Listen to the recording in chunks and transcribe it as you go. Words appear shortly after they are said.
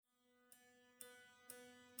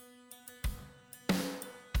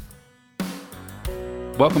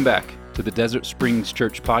Welcome back to the Desert Springs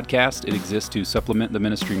Church podcast. It exists to supplement the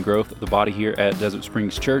ministry and growth of the body here at Desert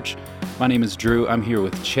Springs Church. My name is Drew. I'm here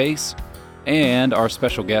with Chase, and our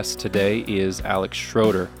special guest today is Alex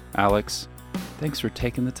Schroeder. Alex, thanks for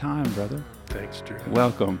taking the time, brother. Thanks, Drew.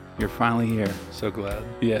 Welcome. You're finally here. So glad.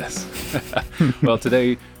 Yes. Well,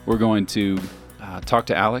 today we're going to talk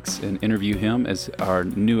to Alex and interview him as our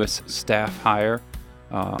newest staff hire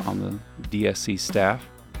on the DSC staff.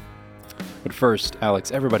 But first, Alex,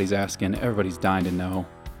 everybody's dying to know,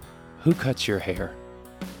 who cuts your hair?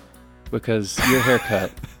 Because your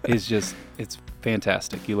haircut is just, it's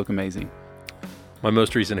fantastic. You look amazing. My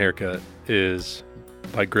most recent haircut is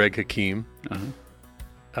by Greg Hakeem.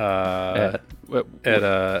 At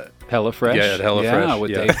HelloFresh? Yeah, at HelloFresh. Yeah,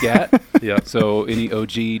 with Dave Gatt. Yeah. So any OG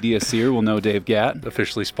DSCer will know Dave Gatt.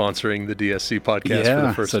 Officially sponsoring the DSC podcast for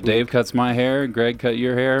the first so week. Dave cuts my hair, Greg cut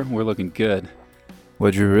your hair. We're looking good.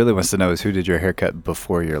 What Drew really wants to know is who did your haircut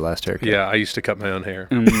before your last haircut? Yeah, I used to cut my own hair.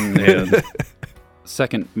 And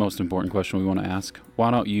second most important question we want to ask, why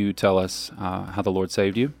don't you tell us how the Lord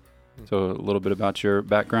saved you? So a little bit about your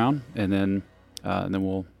background, and then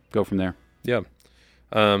we'll go from there. Yeah.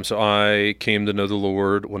 So I came to know the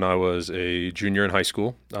Lord when I was a junior in high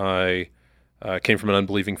school. I came from an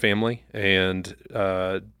unbelieving family and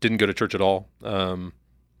didn't go to church at all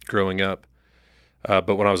growing up.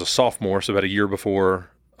 But when I was a sophomore, so about a year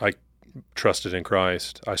before I trusted in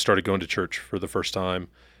Christ, I started going to church for the first time.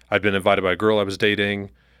 I'd been invited by a girl I was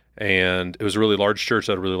dating, and it was a really large church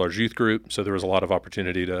that had a really large youth group, so there was a lot of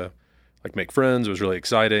opportunity to make friends. It was really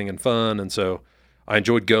exciting and fun, and so I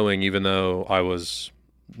enjoyed going even though I was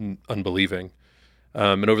unbelieving.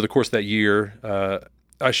 And over the course of that year,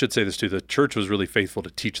 I should say this too, the church was really faithful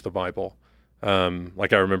to teach the Bible. I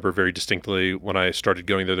remember very distinctly when I started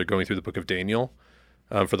going there, they're going through the book of Daniel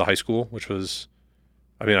for the high school, which was,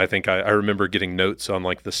 I remember getting notes on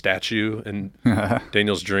the statue in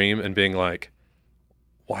Daniel's dream and being like,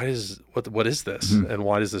 what is this? And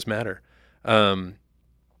why does this matter?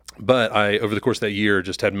 But I, over the course of that year,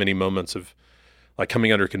 just had many moments of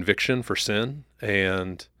coming under conviction for sin,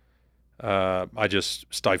 and I just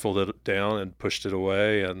stifled it down and pushed it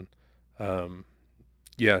away, and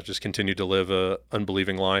just continued to live a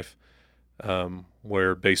unbelieving life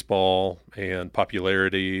where baseball and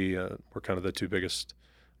popularity were kind of the two biggest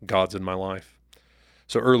gods in my life.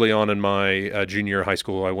 So early on in my junior year of high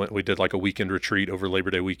school, we did a weekend retreat over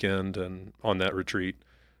Labor Day weekend, and on that retreat,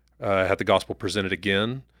 I had the gospel presented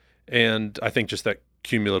again, and I think just that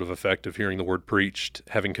cumulative effect of hearing the word preached,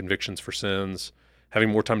 having convictions for sins, having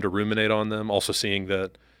more time to ruminate on them, also seeing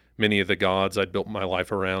that many of the gods I'd built my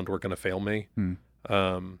life around were going to fail me.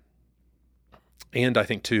 And I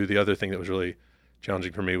think too, the other thing that was really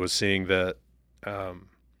challenging for me was seeing that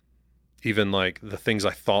even the things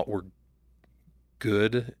I thought were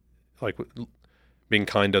good, being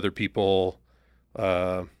kind to other people,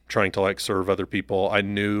 trying to serve other people, I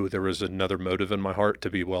knew there was another motive in my heart to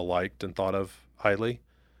be well liked and thought of highly.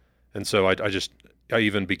 And so I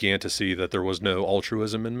even began to see that there was no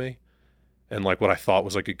altruism in me, and what I thought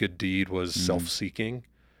was a good deed was self-seeking.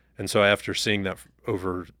 And so after seeing that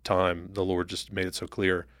over time, the Lord just made it so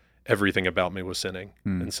clear everything about me was sinning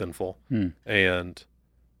and sinful. And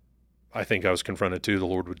I think I was confronted too, the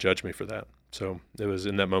Lord would judge me for that. So it was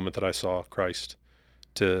in that moment that I saw Christ.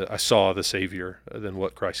 I saw the Savior than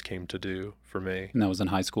what Christ came to do for me. And that was in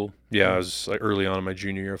high school? Yeah, I was early on in my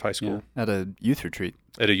junior year of high school. Yeah. At a youth retreat.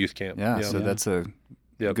 At a youth camp. Yeah, so that's a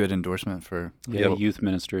good endorsement for youth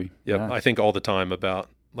ministry. Yeah, I think all the time about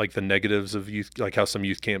the negatives of youth, how some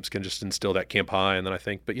youth camps can just instill that camp high, and then I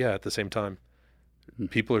think, but at the same time,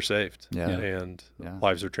 people are saved and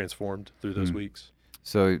lives are transformed through those weeks.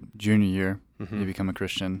 So junior year, you become a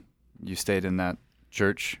Christian. You stayed in that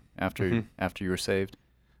church after you were saved,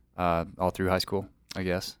 all through high school, I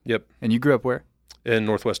guess. Yep. And you grew up where? In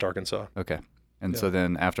Northwest Arkansas. Okay. And so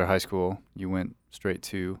then after high school, you went straight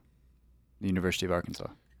to the University of Arkansas.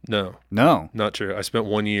 No. Not true. I spent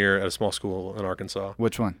 1 year at a small school in Arkansas.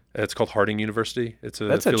 Which one? It's called Harding University. That's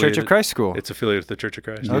a Church of Christ school. It's affiliated with the Church of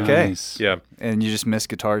Christ. Okay. Nice. Yeah. And you just missed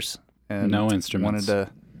guitars and no instruments. Wanted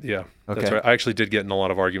to. Yeah. Okay. That's right. I actually did get in a lot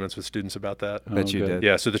of arguments with students about that. Bet you did.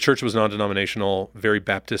 Yeah. So the church was non-denominational, very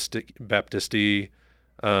Baptisty,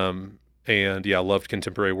 and loved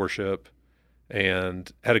contemporary worship,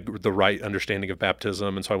 and had the right understanding of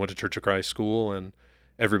baptism. And so I went to Church of Christ school, and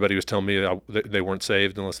everybody was telling me they weren't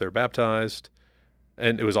saved unless they were baptized.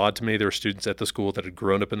 And it was odd to me. There were students at the school that had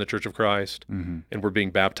grown up in the Church of Christ and were being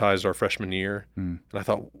baptized our freshman year. And I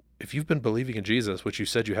thought, if you've been believing in Jesus, which you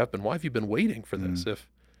said you have been, why have you been waiting for this?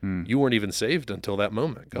 You weren't even saved until that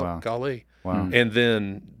moment. Wow. Golly. Wow. And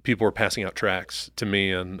then people were passing out tracts to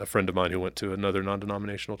me and a friend of mine who went to another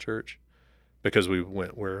non-denominational church because we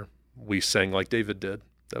went where we sang like David did.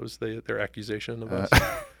 That was their accusation of us.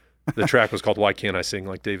 The track was called "Why Can't I Sing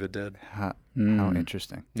Like David Did?" How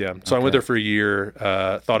interesting. Yeah. So I went there for a year,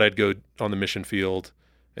 thought I'd go on the mission field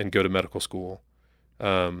and go to medical school.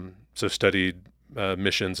 So studied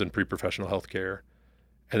missions and pre-professional healthcare.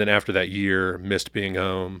 And then after that year, missed being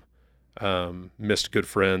home, missed good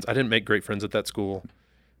friends. I didn't make great friends at that school.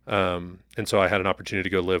 And so I had an opportunity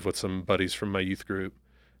to go live with some buddies from my youth group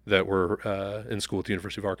that were in school at the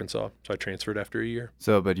University of Arkansas. So I transferred after a year.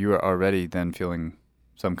 So, but you were already then feeling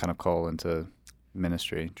some kind of call into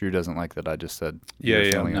ministry. Drew doesn't like that I just said you were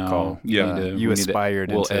feeling a call. Yeah. You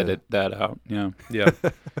aspired We'll into... edit that out. Yeah.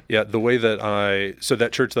 Yeah. The way that so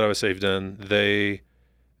that church that I was saved in, it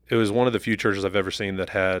was one of the few churches I've ever seen that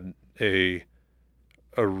had a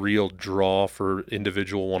real draw for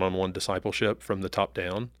individual one-on-one discipleship from the top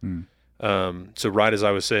down. So right as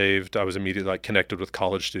I was saved, I was immediately connected with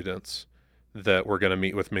college students that were going to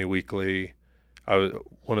meet with me weekly.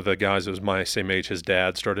 One of the guys that was my same age, his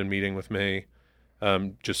dad started meeting with me,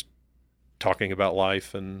 just talking about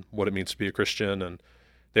life and what it means to be a Christian. And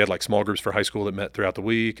they had small groups for high school that met throughout the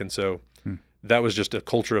week. And so that was just a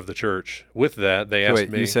culture of the church. With that, they asked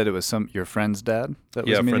me. You said it was your friend's dad that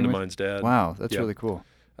was meeting? Yeah, a friend of with? mine's dad. Wow, that's really cool.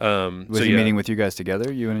 Was he meeting with you guys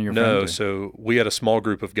together, you and your friend? No, so we had a small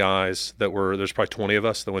group of guys there's probably 20 of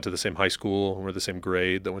us that went to the same high school and were the same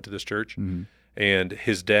grade that went to this church. Mm-hmm. And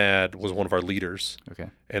his dad was one of our leaders. Okay.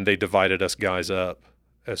 And they divided us guys up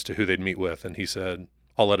as to who they'd meet with. And he said,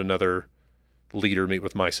 I'll let another leader meet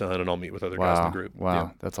with my son and I'll meet with other guys in the group.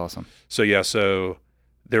 Wow, that's awesome. So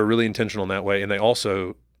they were really intentional in that way. And they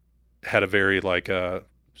also had a very 2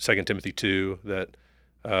 Timothy 2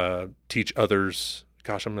 that teach others.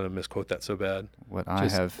 Gosh, I'm going to misquote that so bad. What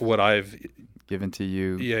I've given to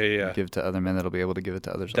you, give to other men that'll be able to give it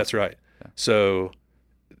to others. That's right. Yeah. So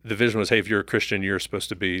the vision was, hey, if you're a Christian, you're supposed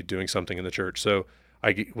to be doing something in the church. So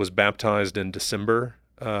I was baptized in December.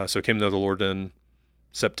 So came to know the Lord in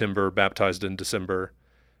September, baptized in December.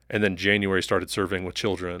 And then January started serving with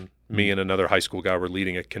children. Me and another high school guy were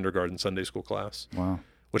leading a kindergarten Sunday school class. Wow.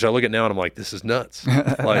 Which I look at now and I'm like, this is nuts.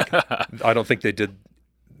 I don't think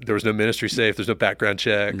there was no ministry safe. There's no background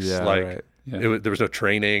checks. Right. Yeah. There was no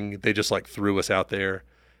training. They just threw us out there.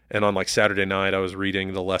 And on Saturday night, I was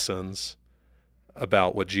reading the lessons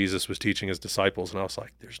about what Jesus was teaching his disciples. And I was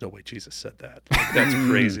like, there's no way Jesus said that. That's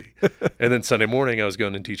crazy. And then Sunday morning, I was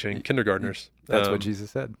going and teaching kindergartners. That's what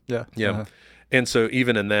Jesus said. Yeah. Yeah. Uh-huh. And so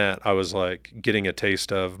even in that, I was getting a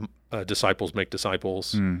taste of disciples make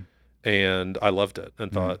disciples. And I loved it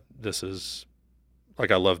and thought, this is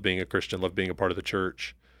I love being a Christian, love being a part of the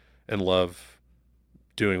church, and love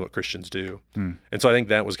doing what Christians do. And so I think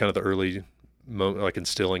that was kind of the early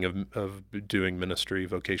instilling of doing ministry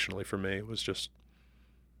vocationally for me. Was just,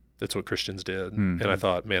 that's what Christians did. And I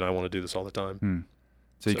thought, man, I want to do this all the time.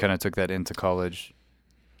 So you kind of took that into college,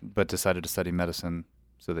 but decided to study medicine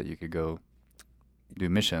so that you could go do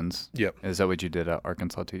missions. Yep. Is that what you did at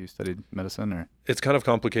Arkansas too? You studied medicine, or? It's kind of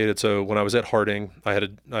complicated. So when I was at Harding,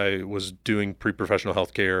 I was doing pre-professional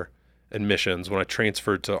healthcare and missions. When I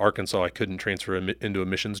transferred to Arkansas, I couldn't transfer into a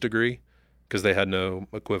missions degree because they had no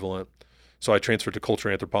equivalent. So I transferred to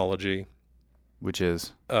cultural anthropology, which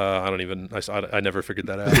is I never figured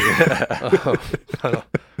that out.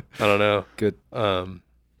 I don't know. Good.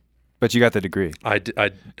 But you got the degree. I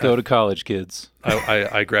go to college, kids.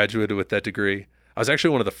 I graduated with that degree. I was actually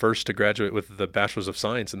one of the first to graduate with the Bachelor's of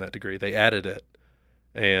Science in that degree. They added it,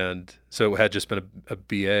 and so it had just been a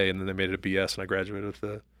BA, and then they made it a BS, and I graduated with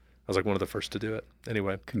I was one of the first to do it.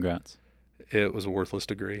 Anyway, congrats. It was a worthless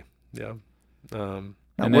degree. Yeah. And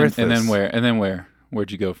then where?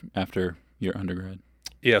 Where'd you go after your undergrad?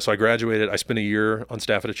 Yeah, so I graduated. I spent a year on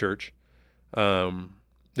staff at a church. It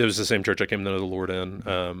was the same church I came to know the Lord in.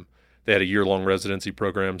 They had a year-long residency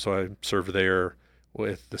program, so I served there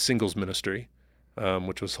with the singles ministry,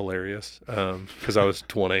 which was hilarious because I was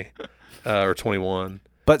 20 or 21.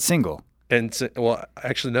 But single. And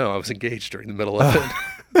actually, no, I was engaged during the middle of it.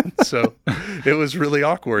 So it was really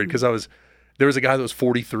awkward because there was a guy that was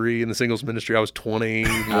 43 in the singles ministry. I was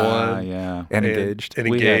 21. Yeah. And engaged. And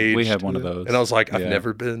engaged. We had one of those. And I was like, I've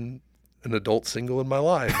never been an adult single in my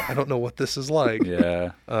life. I don't know what this is like.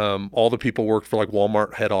 Yeah. All the people worked for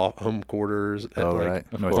Walmart home quarters. Right.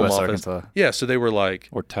 Northwest Arkansas. Yeah. So they were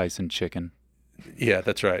or Tyson Chicken. Yeah,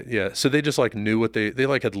 that's right. Yeah. So they just knew what they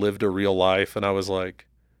had lived a real life. And I was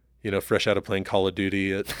fresh out of playing Call of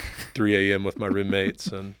Duty at 3 a.m. with my roommates.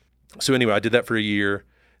 And so anyway, I did that for a year.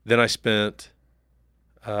 Then I spent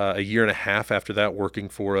a year and a half after that working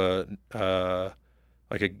for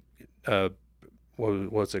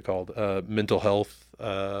what's it called? Mental health,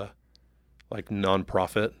 like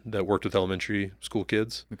nonprofit that worked with elementary school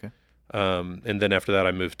kids. Okay. And then after that,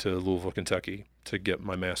 I moved to Louisville, Kentucky to get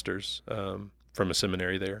my master's from a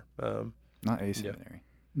seminary there. Not a seminary.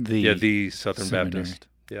 The Southern Seminary. Baptist.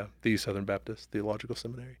 Yeah, the Southern Baptist Theological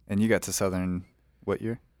Seminary. And you got to Southern what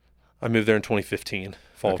year? I moved there in 2015,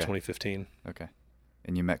 fall of Okay. 2015. Okay.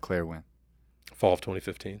 And you met Claire when? Fall of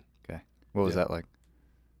 2015. Okay. What was Yeah. that like?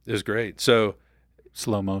 It was great. So,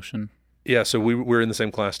 Slow motion. yeah, so we were in the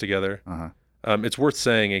same class together. Uh-huh. It's worth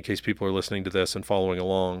saying, in case people are listening to this and following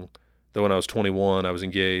along, that when I was 21, I was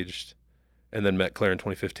engaged and then met Claire in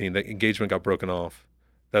 2015. That engagement got broken off.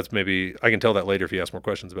 That's maybe, I can tell that later if you ask more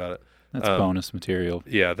questions about it. That's bonus material.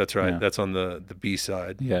 Yeah, that's right. Yeah. That's on the B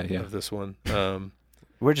side Yeah. of this one.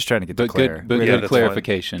 We're just trying to get to But Claire. good, but Yeah, good that's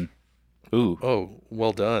clarification. Ooh. Oh,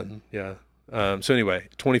 well done. Yeah. So anyway,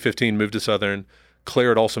 2015, moved to Southern. Claire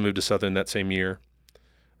had also moved to Southern that same year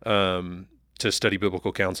to study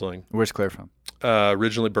biblical counseling. Where's Claire from?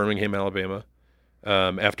 Originally Birmingham, Alabama.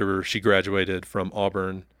 After she graduated from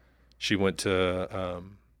Auburn, she went to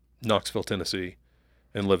Knoxville, Tennessee,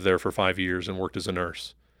 and lived there for 5 years and worked as a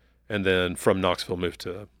nurse. And then from Knoxville moved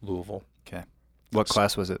to Louisville. Okay. What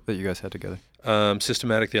class was it that you guys had together?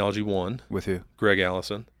 Systematic Theology 1, With who? Greg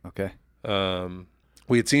Allison. Okay.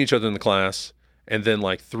 We had seen each other in the class, and then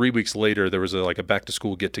like 3 weeks later, there was a back to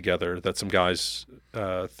school get together that some guys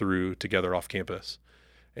threw together off campus.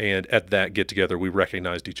 And at that get together, we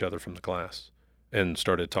recognized each other from the class and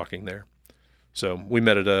started talking there. So we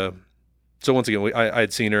met so once again, I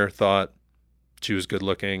had seen her, thought she was good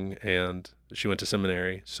looking, and she went to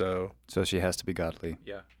seminary. So So she has to be godly,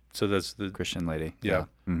 Yeah. so that's the, Christian lady. Yeah.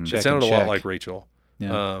 Mhm. Check it sounded and a lot check. like Rachel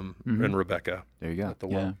Yeah. and Rebecca There you go. at the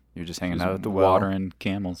Yeah. well. You're just hanging She's out at the well. watering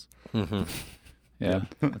camels. Mm-hmm. Yeah.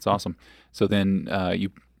 That's awesome. So then you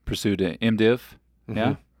pursued an MDiv.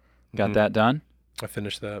 Yeah. Got that done. I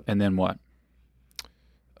finished that. And then what?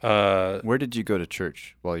 Where did you go to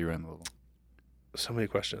church while you were in Louisville? So many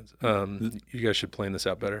questions. You guys should plan this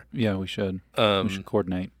out better. Yeah, we should. We should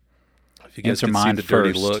coordinate. If you guys answer could see mine the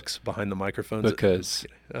dirty first. looks behind the microphones. Because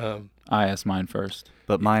I asked mine first.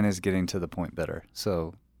 But mine is getting to the point better.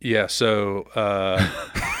 So Yeah, so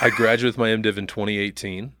I graduated with my MDiv in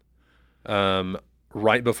 2018.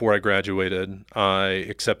 Right before I graduated, I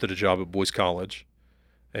accepted a job at Boyce College.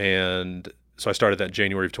 And so I started that in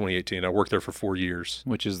January of 2018. I worked there for 4 years.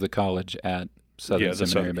 Which is the college at Southern Yeah, the Seminary,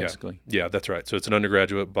 Southern- yeah. basically. Yeah, that's right. So it's an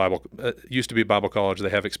undergraduate Bible, used to be Bible college. They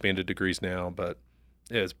have expanded degrees now, but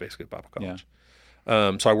it's basically Bible college.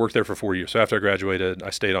 So I worked there for 4 years. So after I graduated, I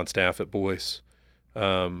stayed on staff at Boyce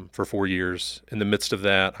for 4 years. In the midst of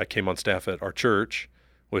that, I came on staff at our church,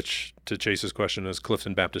 which, to Chase's question, is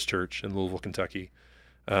Clifton Baptist Church in Louisville, Kentucky.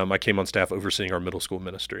 I came on staff overseeing our middle school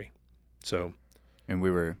ministry. So, and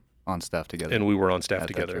we were on staff together. and we were on staff At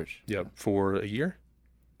that together. church. Yep, for a year.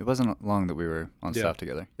 It wasn't long that we were on Yeah. staff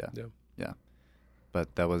together. Yeah. Yeah.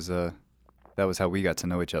 But that was how we got to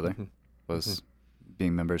know each other. Mhm. Was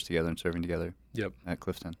being members together and serving together. Yep. At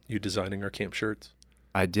Clifton. You designing our camp shirts.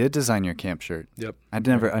 I did design your camp shirt. Yep. I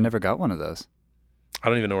never got one of those. I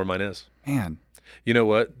don't even know where mine is. Man. You know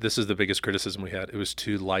what? This is the biggest criticism we had. It was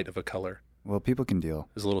too light of a color. Well, people can deal.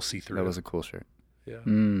 It was a little see-through. That was a cool shirt. Yeah.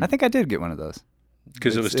 Mm. I think I did get one of those.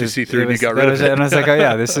 Because it was too It's- see-through and you was- got that rid was of it. And I was like, oh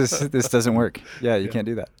yeah, this doesn't work. Yeah, you can't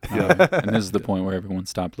do that. And this is the point where everyone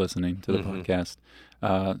stopped listening to the Mhm.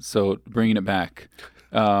 podcast. So bringing it back.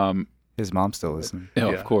 His mom's still listening. Yeah,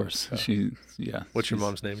 Yeah. of course. Yeah. What's your she's-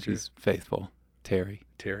 mom's name, Drew? She's faithful. Terry.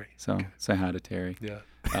 Terry. So say hi to Terry. Yeah.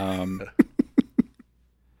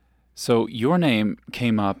 So your name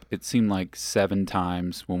came up, it seemed like 7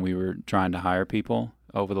 times when we were trying to hire people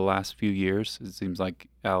over the last few years. It seems like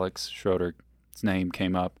Alex Schroeder's name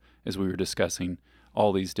came up as we were discussing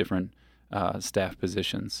all these different staff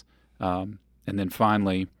positions. And then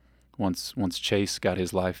finally, once Chase got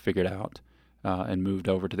his life figured out and moved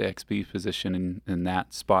over to the XP position and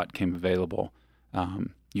that spot came available,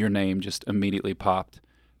 your name just immediately popped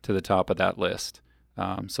to the top of that list.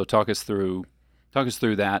 So talk us through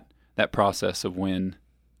that process of when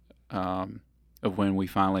we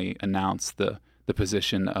finally announced the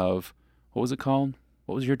position of, what was it called?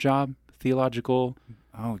 What was your job? Theological?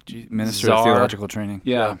 Oh, gee, Minister Czar. of Theological Training.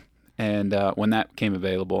 Yeah. And when that came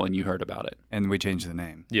available and you heard about it. And we changed the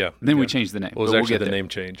name. Yeah. Then we Yeah. changed the name. Well, it was but we'll actually get the there. name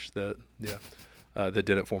change that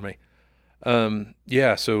did it for me.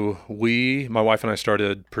 So my wife and I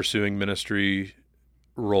started pursuing ministry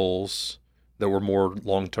roles that were more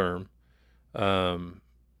long-term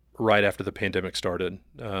right after the pandemic started.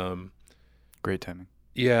 Great timing.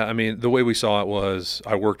 Yeah, I mean, the way we saw it was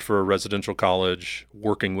I worked for a residential college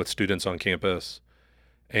working with students on campus.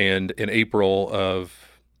 And in April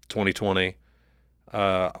of 2020,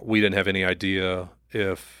 we didn't have any idea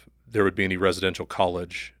if there would be any residential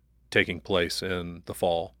college taking place in the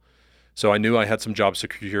fall. So I knew I had some job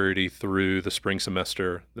security through the spring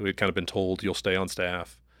semester that we'd kind of been told you'll stay on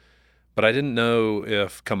staff. But I didn't know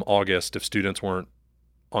if come August, if students weren't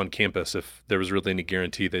on campus, if there was really any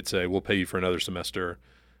guarantee they'd say, we'll pay you for another semester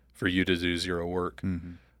for you to do zero work.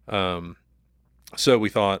 Mm-hmm. So we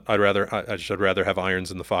thought I'd rather have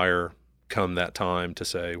irons in the fire come that time to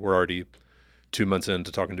say we're already 2 months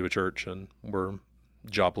into talking to a church and we're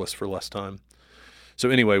jobless for less time. So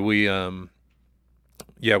anyway, we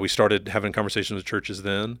started having conversations with churches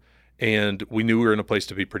then, and we knew we were in a place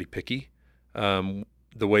to be pretty picky.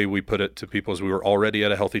 The way we put it to people is we were already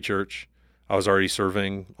at a healthy church. I was already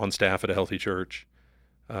serving on staff at a healthy church.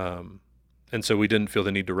 And so we didn't feel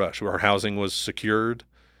the need to rush. Our housing was secured.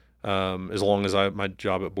 As long as my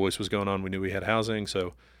job at Boyce was going on, we knew we had housing.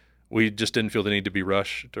 So we just didn't feel the need to be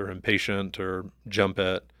rushed or impatient or jump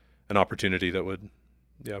at an opportunity that would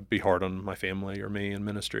be hard on my family or me in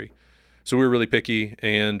ministry. So we were really picky,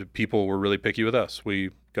 and people were really picky with us.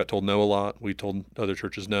 We got told no a lot. We told other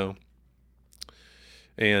churches no.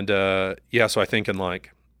 And so I think it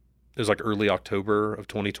was like early October of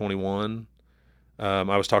 2021. I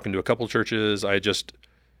was talking to a couple churches. I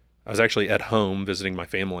was actually at home visiting my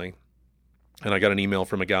family, and I got an email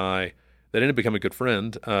from a guy that ended up becoming a good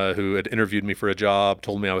friend who had interviewed me for a job,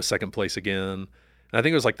 told me I was second place again. And I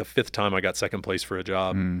think it was like the 5th time I got second place for a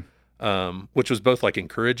job, which was both like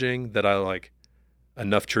encouraging that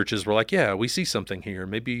enough churches were like, yeah, we see something here.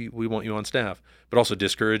 Maybe we want you on staff, but also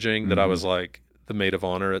discouraging that I was like the maid of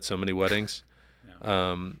honor at so many weddings,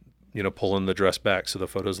 pulling the dress back so the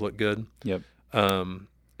photos look good. Yep.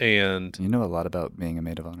 And you know a lot about being a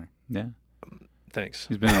maid of honor. Yeah. Thanks.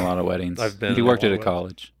 He's been in a lot of weddings. He worked at a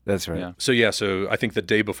college. That's right. Yeah. So I think the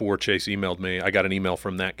day before Chase emailed me, I got an email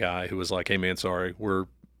from that guy who was like, hey man, sorry, we're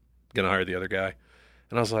going to hire the other guy.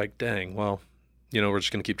 And I was like, dang, well, we're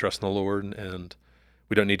just going to keep trusting the Lord, and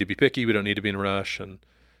we don't need to be picky. We don't need to be in a rush. And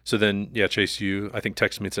so then, Chase, I think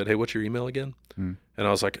texted me and said, hey, what's your email again? And I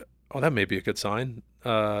was like, oh, that may be a good sign.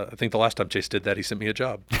 I think the last time Chase did that, he sent me a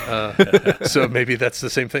job. So maybe that's the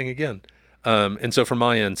same thing again. And so from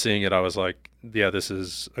my end, seeing it, I was like, yeah, this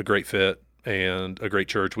is a great fit and a great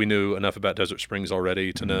church. We knew enough about Desert Springs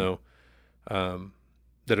already to know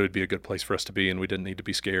that it would be a good place for us to be, and we didn't need to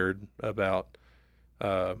be scared about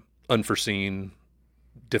unforeseen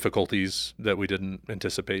difficulties that we didn't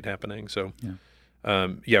anticipate happening. So,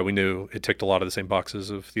 we knew it ticked a lot of the same boxes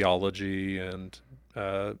of theology and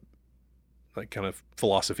kind of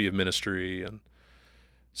philosophy of ministry. And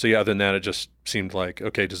so, other than that, it just seemed like,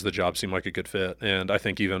 okay, does the job seem like a good fit? And I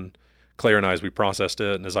think even Claire and I, as we processed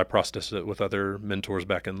it, and as I processed it with other mentors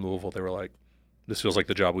back in Louisville, they were like, this feels like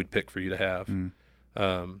the job we'd pick for you to have.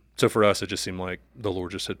 So for us, it just seemed like the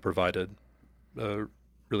Lord just had provided a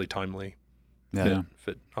really timely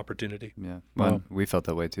fit opportunity. Yeah. Well, we felt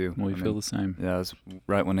that way too. We feel the same. Yeah, it was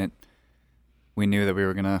right when we knew that we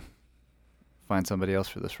were going to find somebody else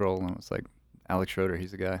for this role, and it was like, Alex Schroeder,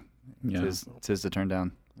 he's the guy. Yeah. It's his to turn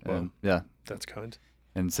down. Well, yeah. That's kind.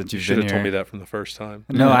 And since You you've should been have here, told me that from the first time.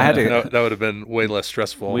 No, I had to. That would have been way less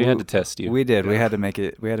stressful. We had to test you. We did. We had to make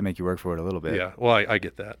you work for it a little bit. Yeah. Well, I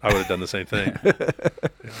get that. I would have done the same thing.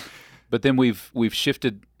 But then we've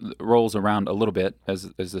shifted roles around a little bit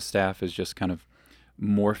as the staff is just kind of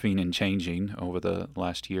morphing and changing over the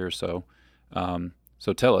last year or so.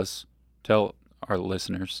 So tell our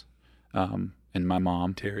listeners, and my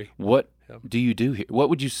mom, Terry, what do you do here? What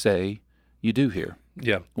would you say you do here?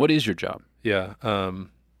 Yeah. What is your job? Yeah.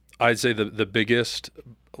 I'd say the biggest,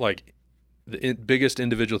 biggest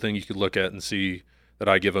individual thing you could look at and see that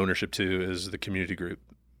I give ownership to is the community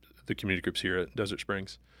groups here at Desert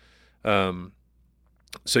Springs.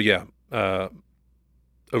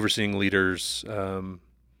 Overseeing leaders,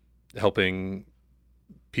 helping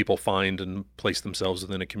people find and place themselves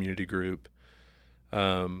within a community group.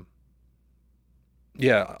 On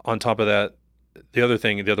top of that, the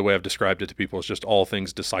other way I've described it to people is just all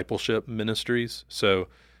things discipleship ministries. So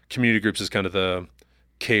community groups is kind of the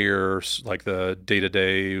care, like the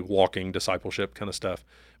day-to-day walking discipleship kind of stuff.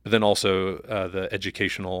 But then also the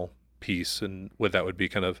educational piece, and what that would be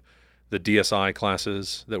kind of the DSI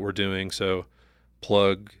classes that we're doing. So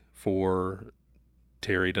plug for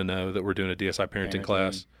Terry to know that we're doing a DSI parenting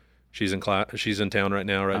class. She's in class. She's in town right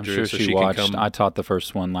now, right, I'm Drew? sure so she can watched. come. I taught the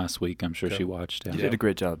first one last week. I'm sure she watched. You did a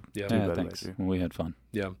great job. Yeah. too, by the way, Thanks. Drew. Well, we had fun.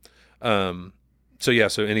 Yeah.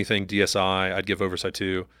 So anything DSI, I'd give oversight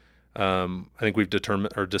to. I think we've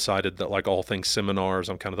determined or decided that like all things seminars,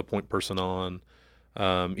 I'm kind of the point person on,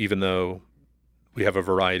 even though we have a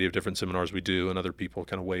variety of different seminars we do, and other people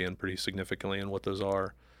kind of weigh in pretty significantly in what those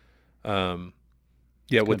are.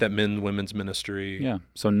 With that women's ministry. Yeah.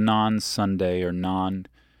 So non-Sunday or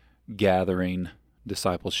non-gathering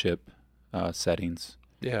discipleship settings.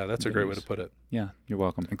 Yeah, that's a great way to put it. Yeah, you're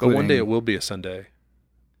welcome. But one day it will be a Sunday.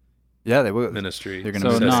 Yeah, they will. Ministry. They're going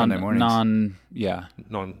to do Sunday mornings.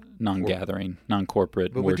 Non-gathering,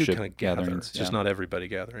 non-corporate but worship we do kind of gatherings. It's just not everybody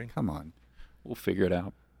gathering. Come on. We'll figure it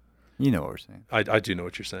out. You know what we're saying. I do know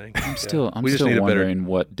what you're saying. I'm still We just need a wondering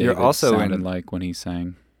what David sounded like when he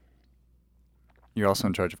sang. You're also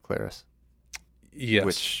in charge of Claris. Yes.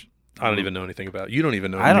 Which I don't even know anything about. You don't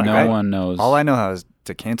even know. I don't. No one knows. All I know how is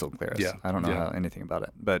to cancel Claris. Yeah. I don't know anything about it.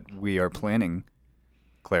 But we are planning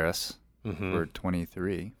Claris for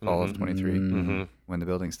 23, fall of 23, when the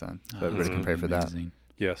building's done. So everybody can pray for that.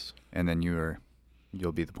 Yes. And then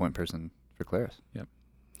you'll be the point person for Claris. Yep.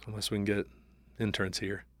 Unless we can get interns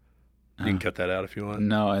here. You can cut that out if you want.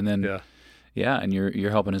 No, and then and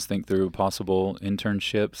you're helping us think through possible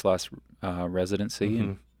internship / residency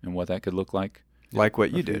and what that could look like. Like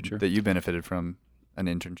what you did, that you benefited from an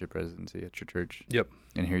internship residency at your church. Yep.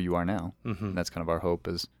 And here you are now. And that's kind of our hope,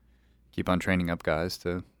 is keep on training up guys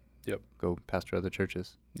to go pastor other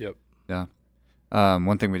churches. Yep. Yeah.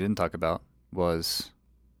 One thing we didn't talk about was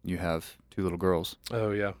you have 2 little girls.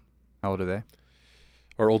 Oh, yeah. How old are they?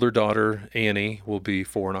 Our older daughter, Annie, will be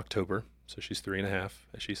 4 in October. So she's 3.5,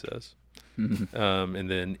 as she says. And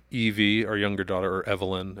then Evie, our younger daughter, or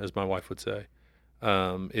Evelyn, as my wife would say,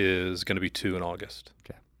 is going to be 2 in August.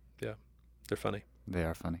 Okay. Yeah. They're funny. They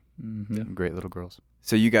are funny. Yeah. Great little girls.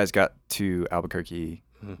 So you guys got to Albuquerque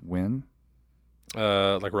when?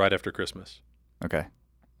 Like right after Christmas. Okay.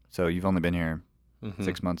 So you've only been here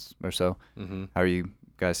 6 months or so. How are you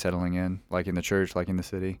guys settling in? Liking the church, liking the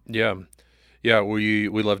city? Yeah. Yeah, we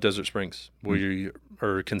love Desert Springs. We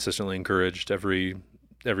are consistently encouraged every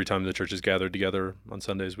time the church is gathered together on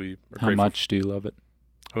Sundays. We are How much do you love it?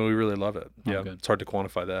 Oh, we really love it. Oh, yeah, good. It's hard to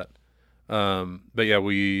quantify that. But yeah,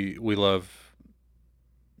 we love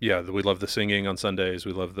the singing on Sundays.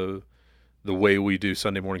 We love the way we do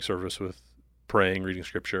Sunday morning service with praying, reading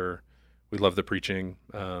scripture. We love the preaching.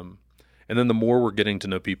 And then the more we're getting to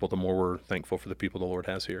know people, the more we're thankful for the people the Lord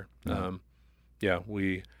has here.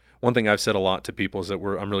 One thing I've said a lot to people is that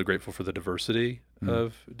I'm really grateful for the diversity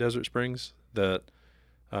of Desert Springs. That,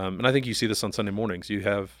 and I think you see this on Sunday mornings. You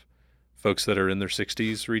have folks that are in their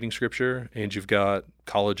 60s reading scripture, and you've got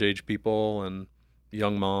college-age people and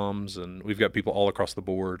young moms, and we've got people all across the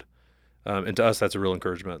board. And to us, that's a real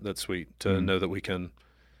encouragement. That's sweet to know that we can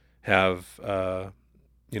have,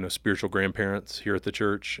 spiritual grandparents here at the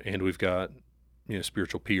church, and we've got,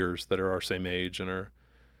 spiritual peers that are our same age and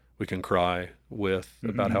we can cry with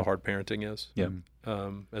about how hard parenting is,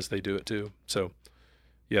 as they do it too. So,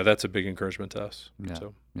 yeah, that's a big encouragement to us.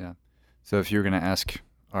 Yeah. So if you're going to ask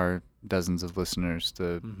our dozens of listeners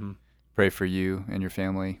to pray for you and your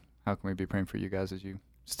family, how can we be praying for you guys as you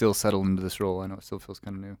still settle into this role? I know it still feels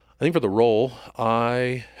kind of new. I think for the role,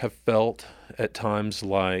 I have felt at times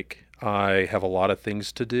like I have a lot of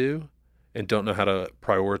things to do and don't know how to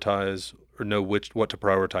prioritize or know what to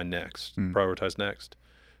prioritize next.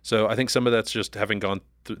 So I think some of that's just having gone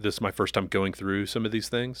through this is my first time going through some of these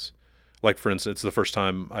things. Like, for instance, the first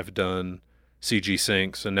time I've done CG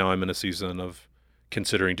Syncs, and now I'm in a season of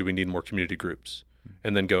considering, do we need more community groups?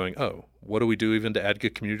 And then going, what do we do even to add a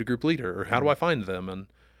community group leader? Or how do I find them? And,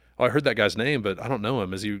 I heard that guy's name, but I don't know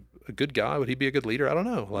him. Is he a good guy? Would he be a good leader? I don't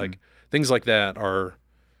know. Like, things like that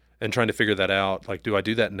and trying to figure that out. Like, do I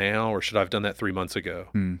do that now, or should I have done that 3 months ago?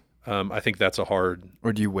 I think that's a hard.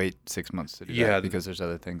 Or do you wait 6 months to do that because there's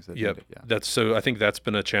other things that? I think that's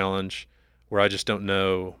been a challenge where I just don't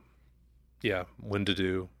know, when to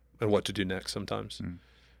do and what to do next sometimes.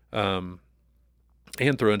 And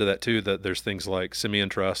throw into that too that there's things like Simeon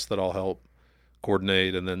Trust that I'll help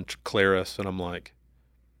coordinate, and then Claris, and I'm like,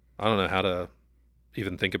 I don't know how to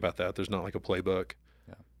even think about that. There's not like a playbook.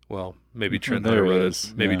 Yeah. Well, maybe Trent Hunter wrote a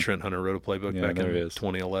playbook back in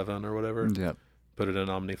 2011 or whatever. Yeah. Put it in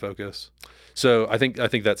OmniFocus. So I think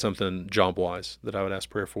that's something job-wise that I would ask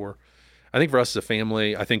prayer for. I think for us as a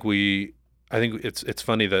family, I think it's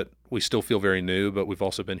funny that we still feel very new, but we've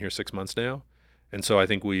also been here 6 months now. And so I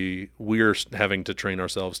think we're having to train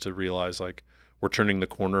ourselves to realize, like, we're turning the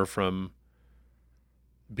corner from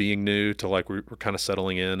being new to, like, we're kind of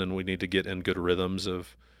settling in, and we need to get in good rhythms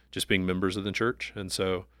of just being members of the church. And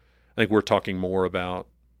so I think we're talking more about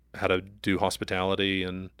how to do hospitality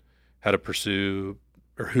and how to pursue,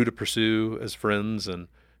 or who to pursue as friends, and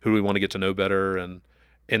who we want to get to know better. And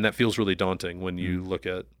And that feels really daunting when you look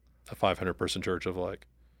at a 500-person church of like,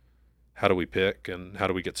 how do we pick and how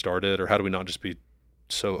do we get started, or how do we not just be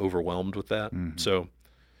so overwhelmed with that? So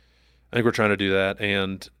I think we're trying to do that,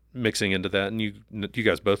 and mixing into that, and you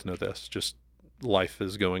guys both know this, just life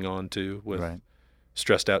is going on too with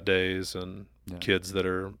stressed out days and kids that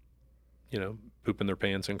are, pooping their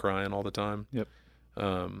pants and crying all the time. Yep.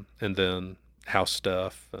 And then house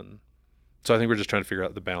stuff. And so I think we're just trying to figure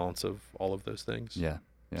out the balance of all of those things. Yeah.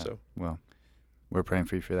 So, well, we're praying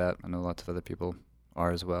for you for that. I know lots of other people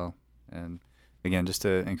are as well. And again, just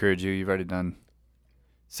to encourage you, you've already done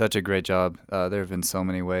such a great job. There have been so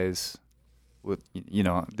many ways with,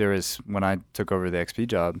 there is, when I took over the XP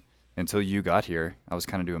job, until you got here, I was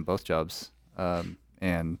kind of doing both jobs.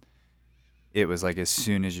 And it was like, as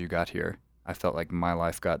soon as you got here, I felt like my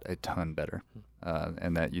life got a ton better.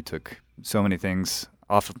 And that you took so many things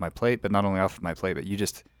off of my plate, but not only off of my plate, but you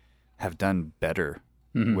just have done better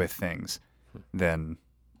with things than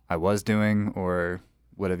I was doing or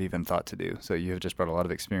would have even thought to do. So you have just brought a lot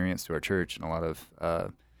of experience to our church and a lot of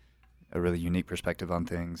a really unique perspective on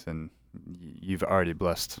things, and you've already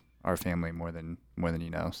blessed our family more than you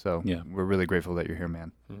know. So we're really grateful that you're here,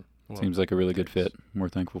 man. Well, seems like a really good fit. We're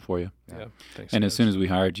thankful for you. Yeah, thanks. And as soon as we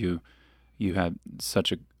hired you, you had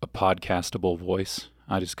such a podcastable voice.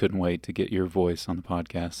 I just couldn't wait to get your voice on the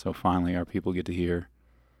podcast. So finally our people get to hear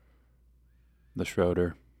the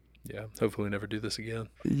Schroeder. Yeah, hopefully we never do this again.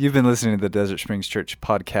 You've been listening to the Desert Springs Church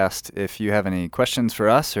podcast. If you have any questions for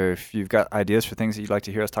us, or if you've got ideas for things that you'd like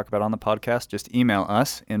to hear us talk about on the podcast, just email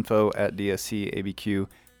us,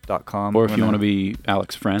 info@dscabq.com. Or if you want to be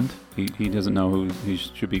Alex's friend, he doesn't know who he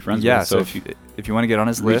should be friends with. Yeah, so if you want to get on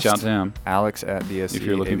his list, reach out to him. Alex@dscabq.com. If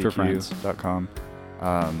you're looking for friends.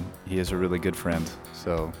 He is a really good friend,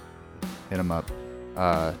 so hit him up.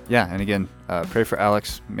 And again, pray for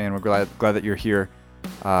Alex. Man, we're glad that you're here.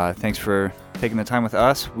 Thanks for taking the time with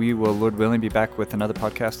us. We will, Lord willing, be back with another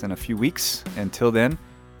podcast in a few weeks. Until then,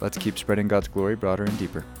 let's keep spreading God's glory broader and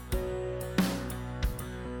deeper.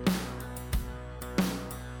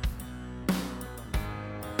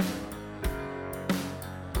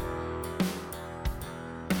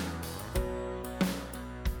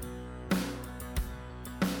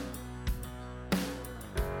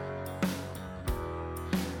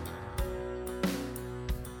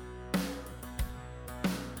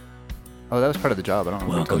 Oh, that was part of the job. I don't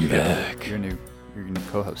know. Welcome back. You're new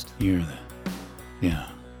co-host. I'm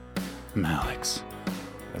Alex.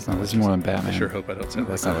 That's not That's more than Batman. I sure hope I don't sound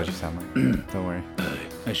That's like not what you sound like. Don't worry.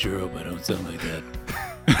 I sure hope I don't sound like that.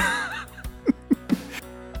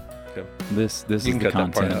 Okay. This is You can the cut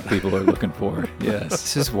that part content out. people are looking for. Yes.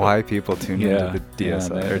 This is why people tune into the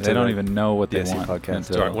DSI. They don't even know what they DSC want. podcast.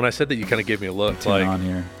 until Sorry, when I said that, you kind of gave me a look. tune Like, on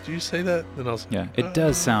here. did you say that? And I was Yeah, it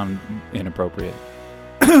does sound inappropriate.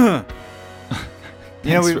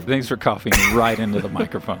 Thanks for coughing right into the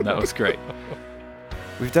microphone. That was great.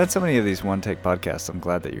 We've done so many of these one-take podcasts. I'm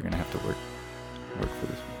glad that you're going to have to work for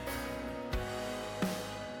this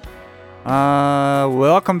one.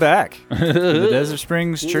 Welcome back to the Desert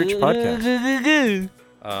Springs Church podcast.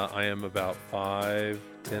 I am about 5'10"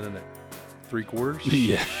 and 3/4.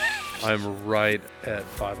 Yeah. I'm right at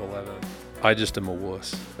 5'11". I just am a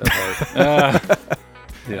wuss at heart.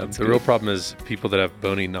 Yeah, the real problem is people that have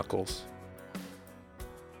bony knuckles.